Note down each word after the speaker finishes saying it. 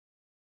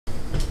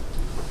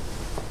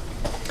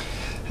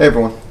Hey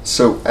everyone,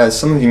 so as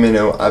some of you may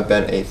know, I've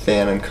been a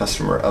fan and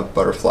customer of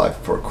Butterfly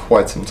for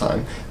quite some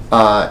time,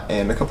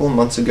 and a couple of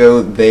months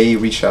ago they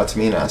reached out to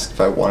me and asked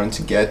if I wanted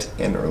to get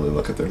an early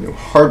look at their new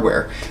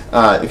hardware.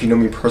 If you know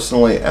me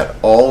personally at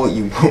all,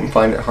 you won't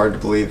find it hard to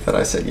believe that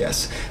I said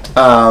yes.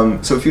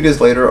 So a few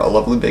days later, a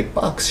lovely big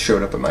box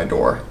showed up at my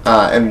door,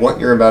 and what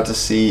you're about to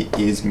see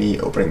is me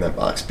opening that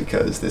box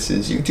because this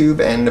is YouTube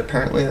and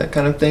apparently that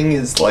kind of thing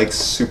is like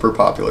super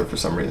popular for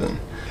some reason.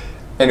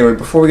 Anyway,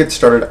 before we get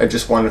started, I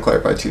just wanted to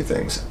clarify two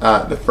things.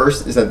 The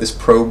first is that this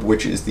probe,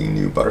 which is the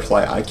new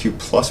Butterfly iQ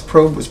Plus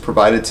probe, was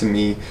provided to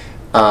me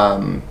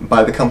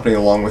by the company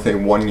along with a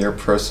 1-year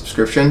Pro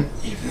subscription,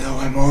 even though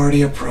I'm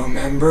already a Pro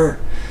member,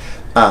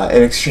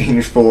 in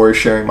exchange for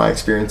sharing my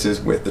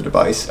experiences with the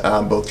device,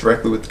 both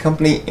directly with the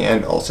company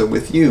and also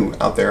with you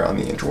out there on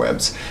the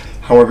interwebs.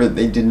 However,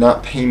 they did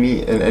not pay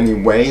me in any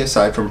way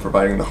aside from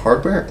providing the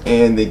hardware,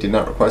 and they did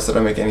not request that I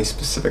make any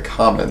specific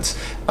comments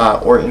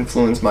or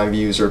influence my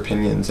views or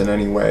opinions in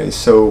any way.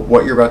 So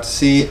what you're about to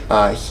see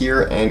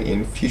here and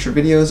in future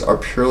videos are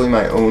purely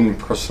my own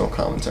personal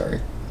commentary.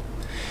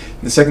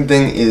 The second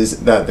thing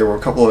is that there were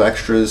a couple of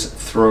extras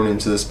thrown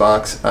into this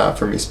box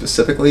for me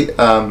specifically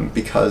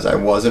because I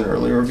was an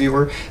early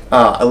reviewer.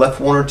 I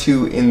left one or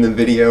two in the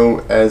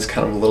video as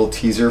kind of a little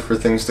teaser for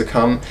things to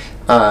come,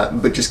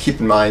 but just keep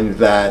in mind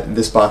that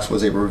this box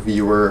was a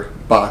reviewer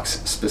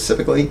box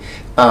specifically,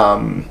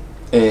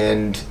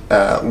 and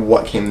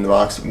what came in the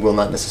box will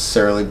not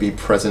necessarily be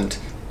present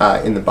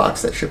in the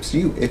box that ships to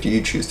you if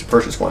you choose to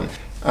purchase one.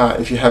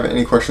 If you have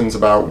any questions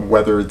about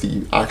whether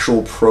the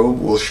actual probe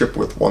will ship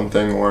with one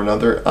thing or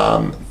another,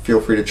 feel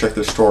free to check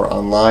their store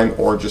online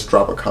or just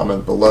drop a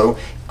comment below,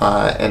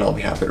 and I'll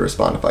be happy to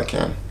respond if I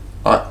can.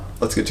 Alright,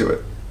 let's get to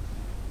it.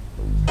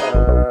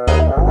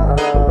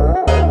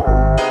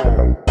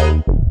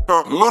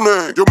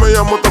 Lunes, yo me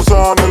llamo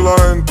Tarzán y la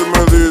gente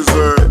me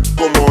dice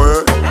 ¿cómo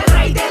es? El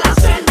rey de la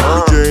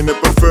selva. Jane es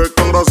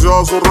perfecta gracias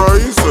a sus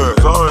raíces.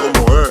 ¿Sabes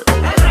cómo es?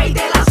 El rey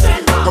de la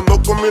selva.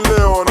 Ando con mis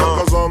leones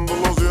cazando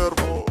los ciervos.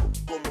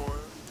 ¿Cómo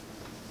es?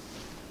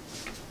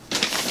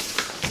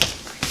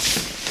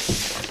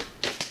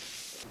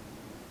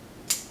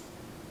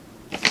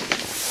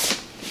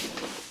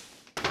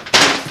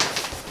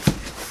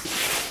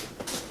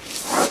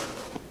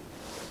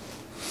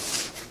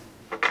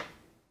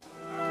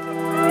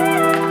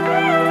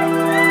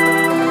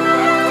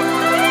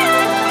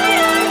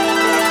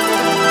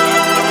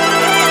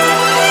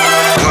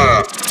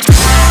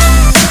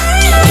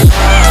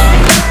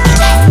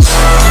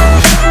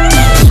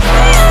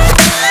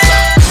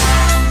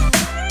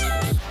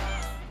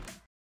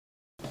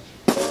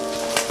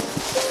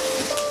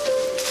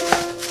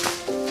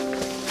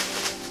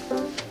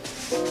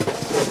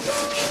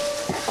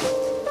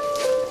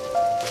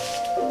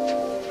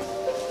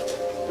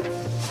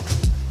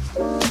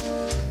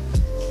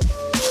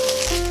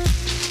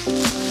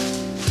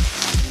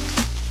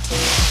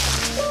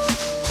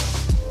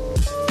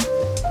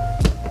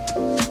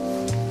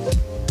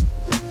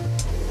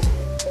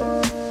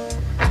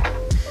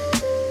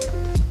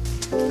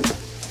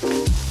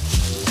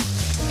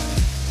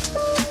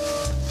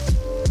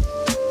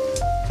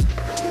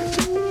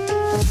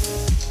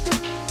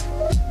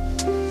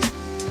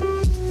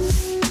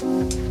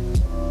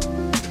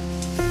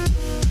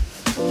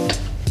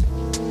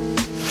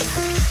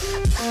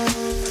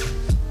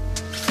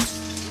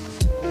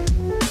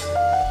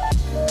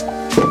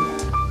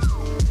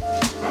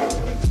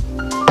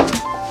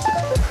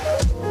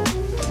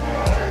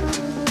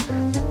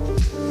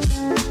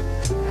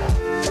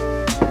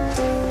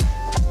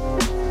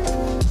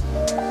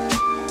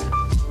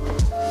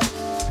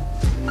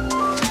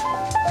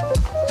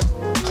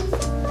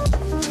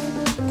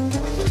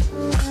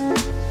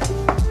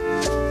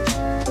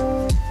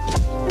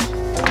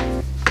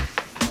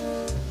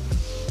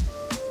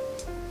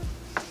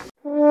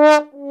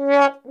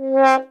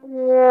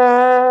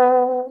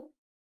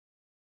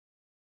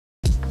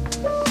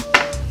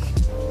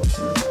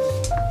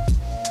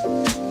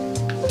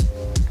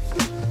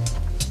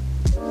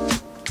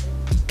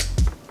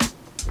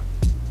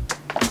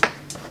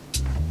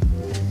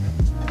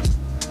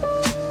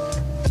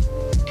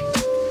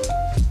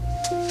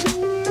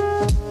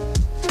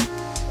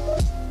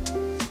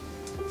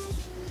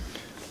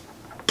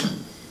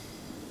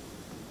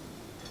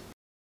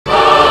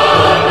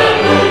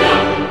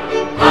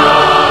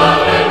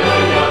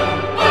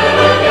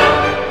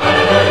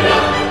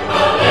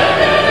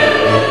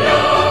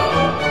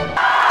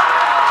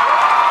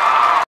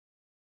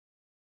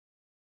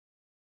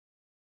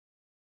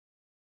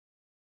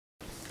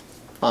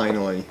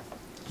 Finally,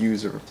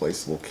 user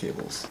replaceable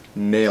cables.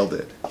 Nailed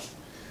it.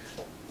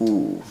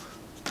 Ooh.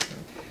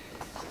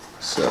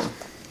 So,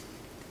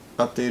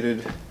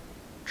 updated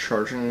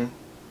charging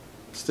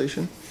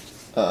station.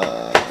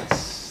 I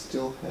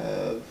still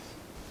have...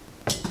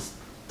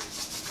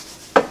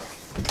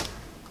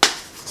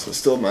 So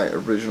still my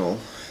original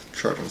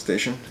charging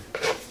station.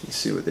 You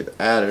see what they've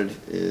added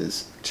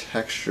is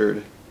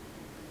textured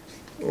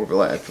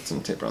overlay. I put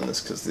some tape on this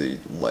because the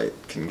light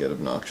can get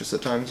obnoxious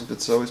at times if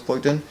it's always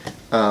plugged in.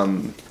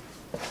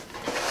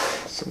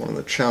 So one of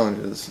the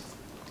challenges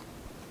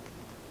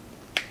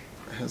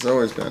has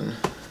always been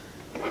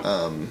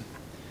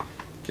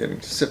getting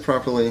to sit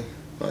properly,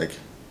 like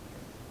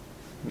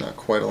not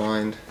quite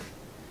aligned,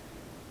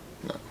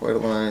 not quite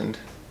aligned.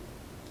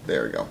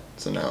 There we go.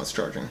 So now it's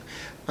charging.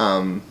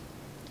 Kind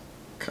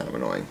of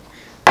annoying.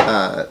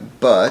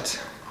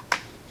 But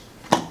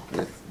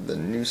with the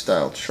new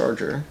style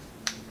charger,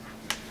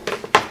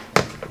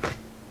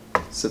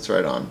 sits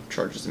right on,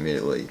 charges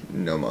immediately,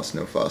 no muss,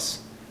 no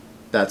fuss.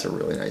 That's a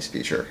really nice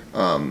feature.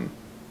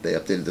 They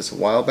updated this a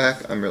while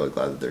back. I'm really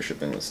glad that they're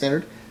shipping with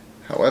standard.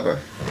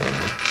 However,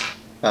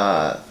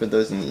 for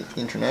those in the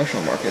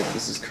international market,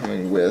 this is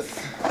coming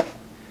with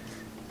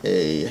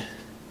a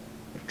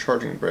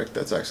charging brick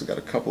that's actually got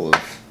a couple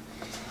of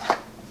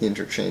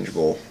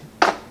interchangeable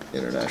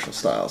international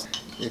styles.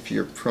 If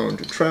you're prone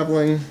to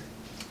traveling,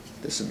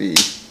 this would be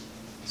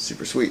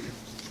super sweet.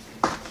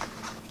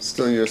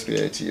 Still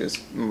USB-A to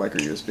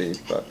micro USB,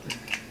 but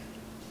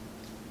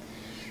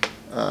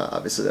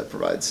obviously that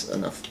provides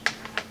enough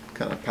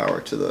kind of power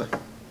to the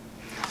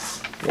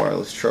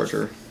wireless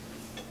charger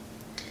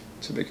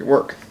to make it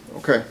work.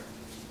 Okay,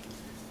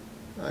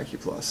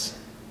 IQ Plus.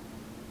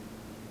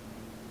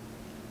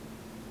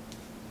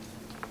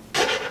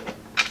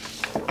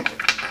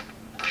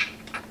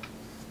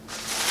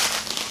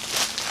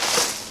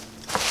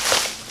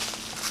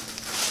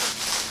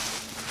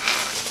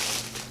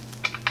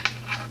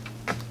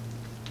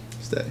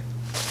 Stay.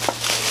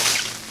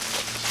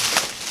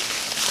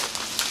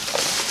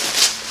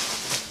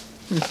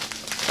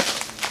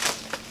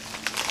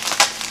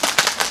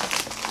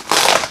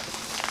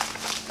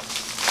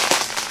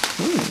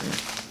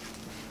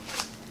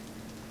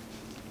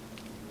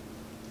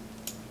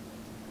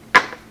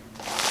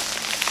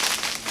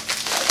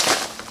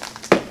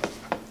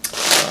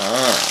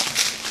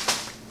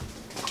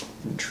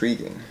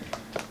 Intriguing.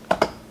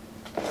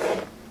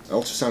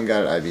 Ultrasound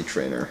guided IV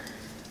trainer.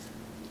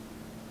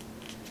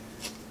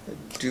 I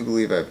do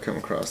believe I've come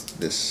across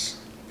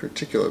this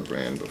particular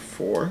brand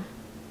before.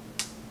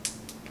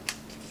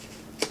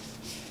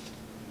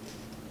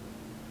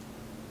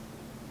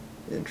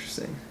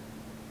 Interesting.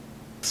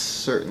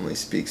 Certainly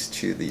speaks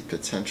to the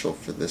potential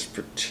for this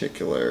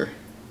particular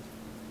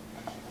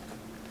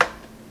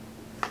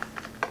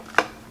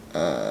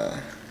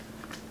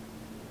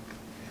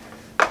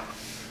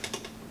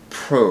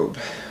probe.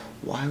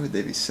 Why would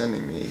they be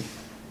sending me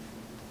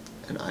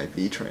an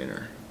IV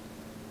trainer?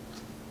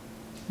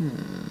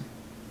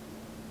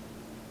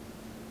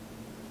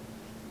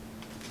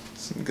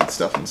 Some good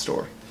stuff in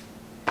store.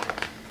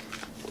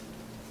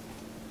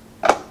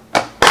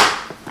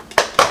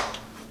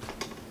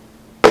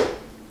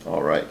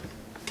 Alright,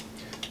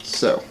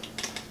 so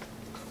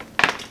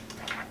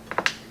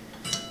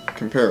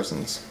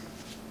comparisons.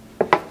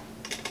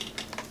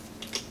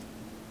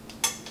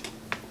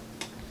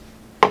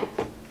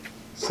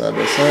 Side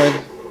by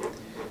side,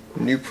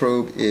 new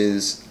probe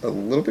is a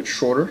little bit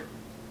shorter.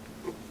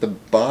 The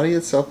body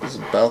itself is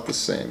about the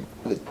same.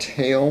 The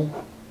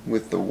tail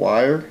with the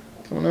wire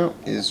coming out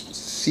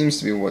seems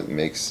to be what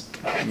makes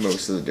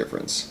most of the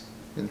difference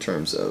in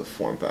terms of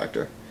form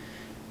factor.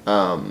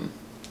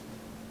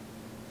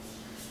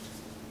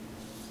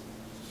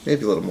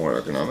 Maybe a little more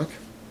ergonomic.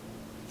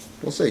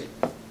 We'll see.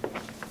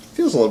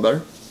 Feels a little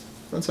better,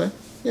 I'd say.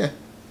 Yeah.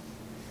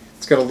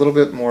 It's got a little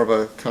bit more of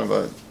a kind of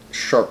a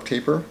sharp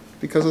taper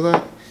because of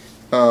that.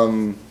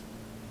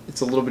 It's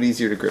a little bit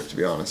easier to grip, to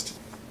be honest.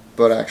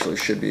 But actually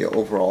should be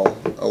overall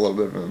a little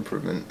bit of an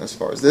improvement as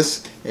far as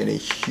this, and a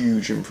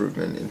huge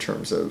improvement in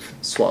terms of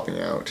swapping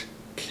out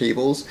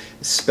cables,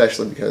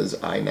 especially because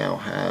I now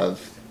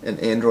have an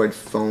Android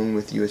phone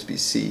with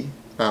USB-C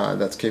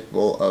that's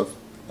capable of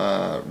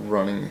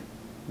running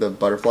the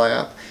Butterfly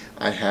app.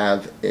 I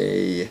have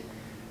an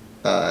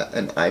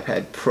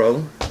iPad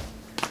Pro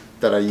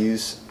that I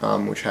use,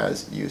 which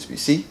has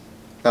USB-C,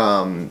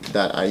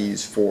 that I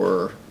use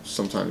for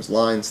sometimes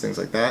lines, things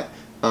like that.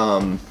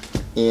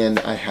 And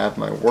I have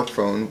my work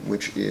phone,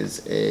 which is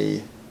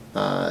an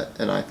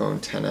iPhone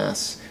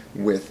XS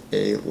with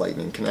a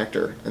Lightning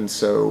connector. And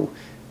so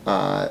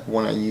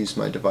when I use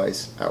my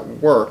device at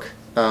work,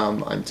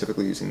 I'm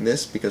typically using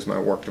this because my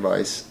work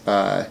device,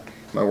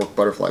 my work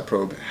Butterfly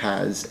probe,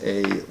 has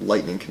a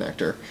Lightning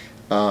connector.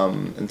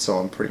 And so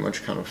I'm pretty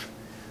much kind of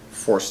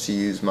forced to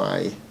use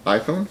my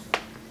iPhone.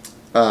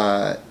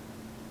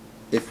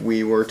 If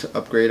we were to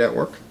upgrade at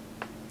work,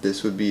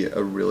 this would be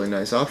a really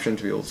nice option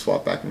to be able to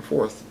swap back and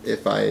forth.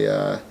 If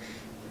I,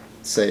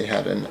 say,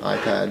 had an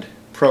iPad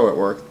Pro at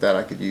work that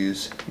I could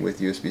use with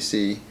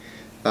USB-C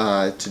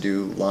to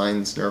do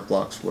lines, nerve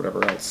blocks,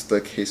 whatever else the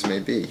case may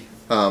be,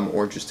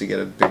 or just to get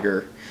a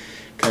bigger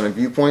kind of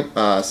viewpoint.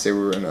 Say we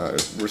were in a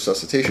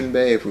resuscitation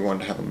bay, if we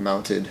wanted to have a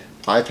mounted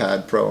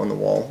iPad Pro on the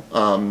wall.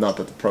 Not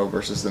that the Pro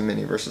versus the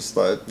Mini versus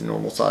the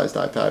normal sized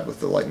iPad with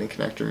the Lightning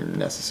connector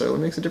necessarily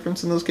makes a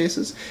difference in those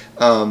cases.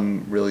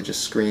 Really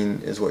just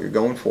screen is what you're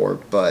going for,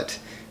 but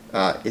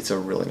it's a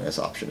really nice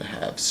option to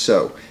have.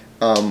 So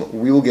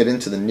we will get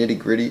into the nitty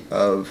gritty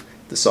of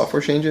the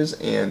software changes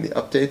and the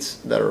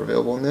updates that are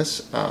available in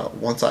this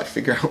once I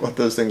figure out what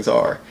those things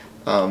are.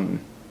 In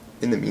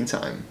the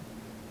meantime,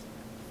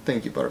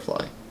 thank you,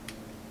 Butterfly.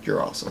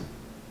 You're awesome.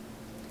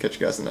 Catch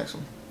you guys in the next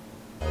one.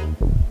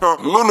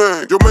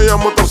 Lunes, yo me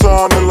llamo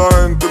Tarzán y la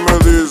gente me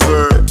dice